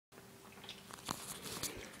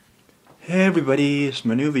Hey everybody, it's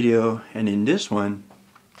my new video, and in this one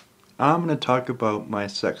I'm going to talk about my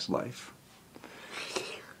sex life.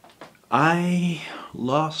 I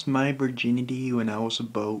lost my virginity when I was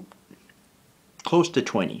about close to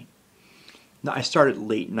 20. Now, I started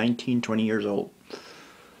late, 19, 20 years old.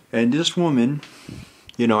 And this woman,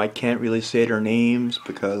 I can't really say their names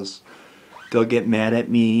because they'll get mad at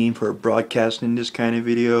me for broadcasting this kind of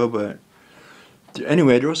video, but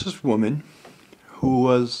anyway, there was this woman who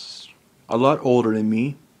was a lot older than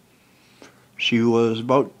me. She was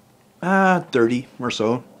about 30 or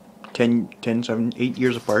so, 7, 8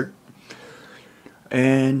 years apart.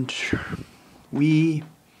 And we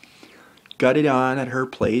got it on at her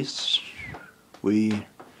place.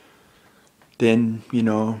 Then,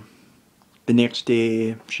 the next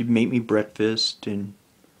day she'd make me breakfast, and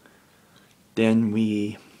then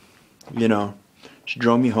she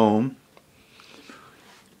drove me home.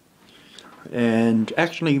 And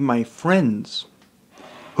actually my friends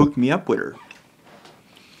hooked me up with her.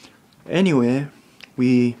 Anyway,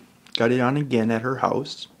 we got it on again at her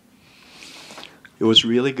house. It was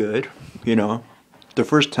really good, The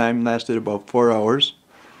first time lasted about 4 hours.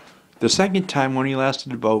 The second time only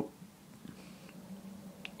lasted about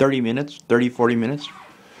 30 minutes, 40 minutes.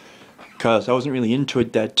 Because I wasn't really into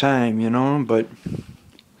it that time,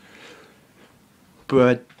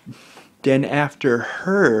 But then after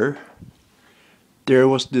her, there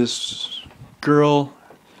was this girl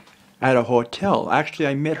at a hotel. Actually,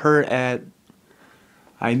 I met her at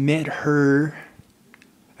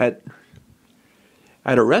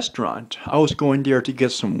a restaurant. I was going there to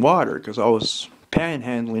get some water because I was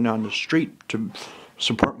panhandling on the street to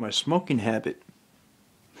support my smoking habit.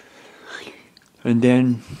 And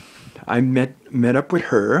then I met up with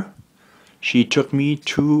her. She took me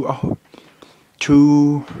to a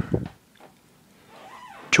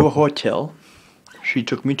hotel. She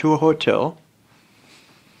took me to a hotel.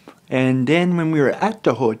 And then when we were at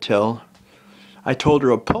the hotel, I told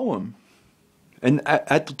her a poem. And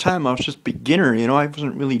at the time, I was just beginner, I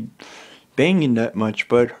wasn't really banging that much,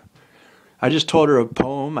 but I just told her a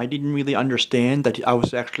poem. I didn't really understand that I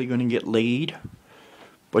was actually going to get laid.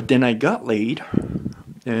 But then I got laid.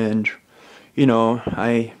 And,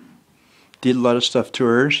 I did a lot of stuff to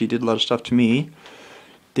her. She did a lot of stuff to me.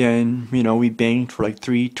 Then, we banged for like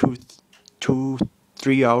 3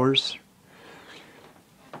 hours.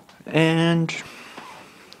 And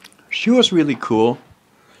she was really cool.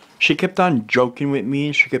 She kept on joking with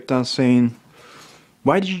me. She kept on saying,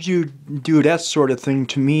 "Why did you do that sort of thing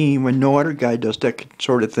to me when no other guy does that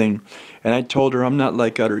sort of thing?" And I told her I'm not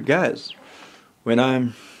like other guys. When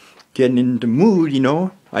I'm getting in the mood,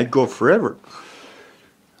 I go forever.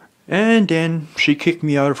 And then she kicked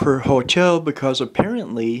me out of her hotel because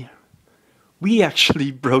apparently we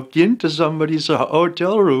actually broke into somebody's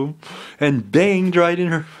hotel room and banged right in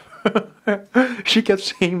her. She kept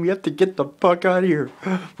saying, "We have to get the fuck out of here.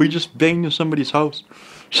 We just banged in somebody's house."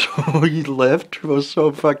 So we left. It was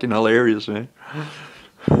so fucking hilarious, man.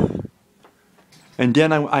 And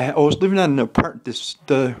then I was living on an apartment.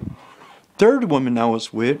 The third woman I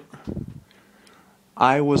was with,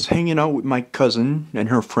 I was hanging out with my cousin and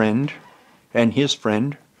her friend, and his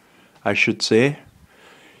friend, I should say.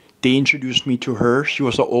 They introduced me to her. She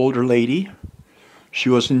was an older lady. She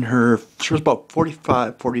was about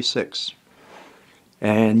 45, 46.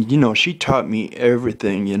 And, she taught me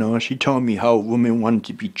everything, She told me how women wanted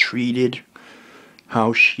to be treated,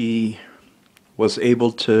 how she was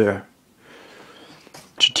able to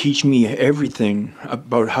teach me everything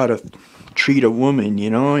about how to treat a woman,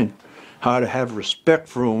 and how to have respect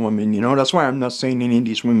for a woman, That's why I'm not saying any of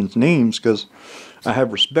these women's names, because I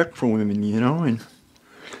have respect for women, And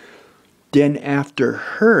then after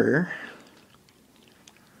her,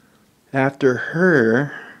 it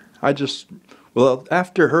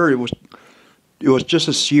was just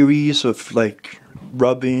a series of like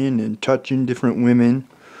rubbing and touching different women,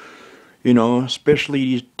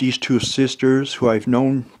 especially these two sisters who I've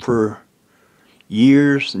known for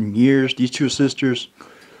years and years. These two sisters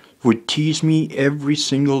would tease me every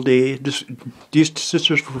single day. These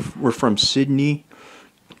sisters were from Sydney,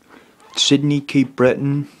 Cape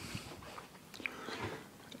Breton.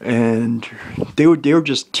 And they were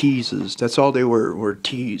just teases. That's all they were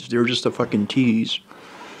tease. They were just a fucking tease.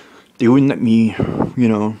 They wouldn't let me,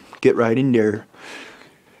 get right in there.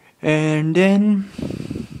 And then,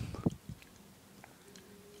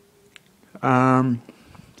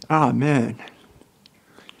 man.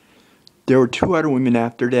 There were 2 other women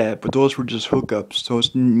after that, but those were just hookups. Those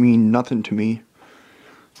didn't mean nothing to me.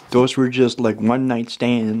 Those were just like one night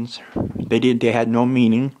stands. They had no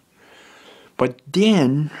meaning. But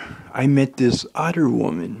then I met this other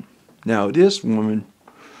woman Now this woman,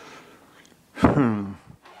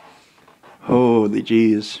 holy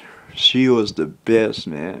jeez, she was the best,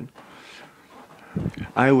 man.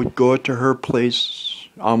 I would go to her place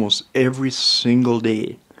almost every single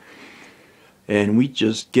day. And we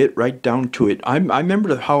just get right down to it. I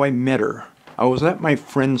remember how I met her. I was at my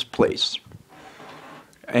friend's place.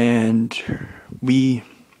 And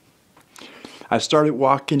I started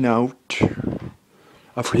walking out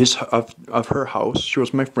of her house. She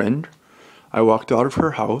was my friend. I walked out of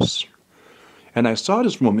her house. And I saw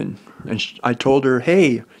this woman. And I told her,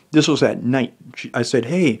 hey, this was at night. I said,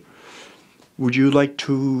 hey, would you like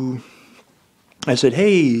to... I said,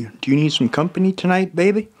 hey, do you need some company tonight,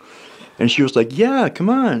 baby? And she was like, yeah, come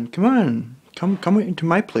into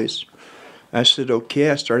my place. I said,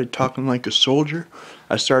 okay. I started talking like a soldier.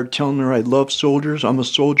 I started telling her I love soldiers. I'm a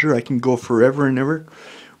soldier. I can go forever and ever.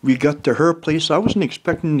 We got to her place. I wasn't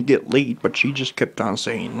expecting to get late, but she just kept on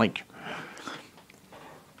saying,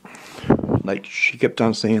 she kept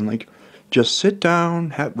on saying, just sit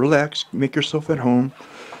down, relax, make yourself at home.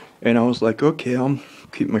 And I was like, okay, I'll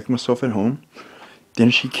keep making myself at home.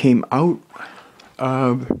 Then she came out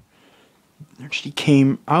of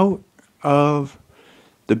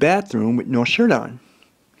the bathroom with no shirt on.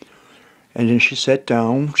 And then she sat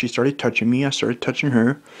down. She started touching me. I started touching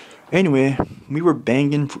her. Anyway, we were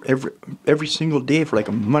banging for every single day for like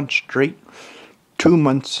a month straight. 2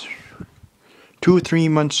 months, 2 or 3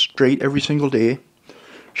 months straight, every single day.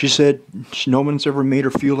 She said no one's ever made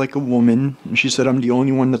her feel like a woman. And she said I'm the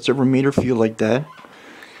only one that's ever made her feel like that.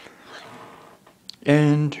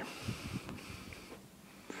 And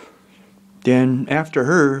then after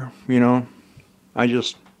her, I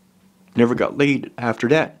just never got laid after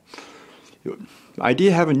that. I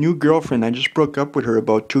did have a new girlfriend. I just broke up with her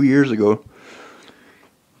about 2 years ago.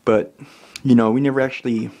 But, we never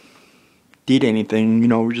actually did anything.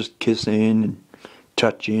 We're just kissing and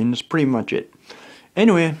touching. That's pretty much it.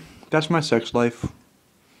 Anyway, that's my sex life.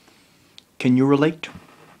 Can you relate?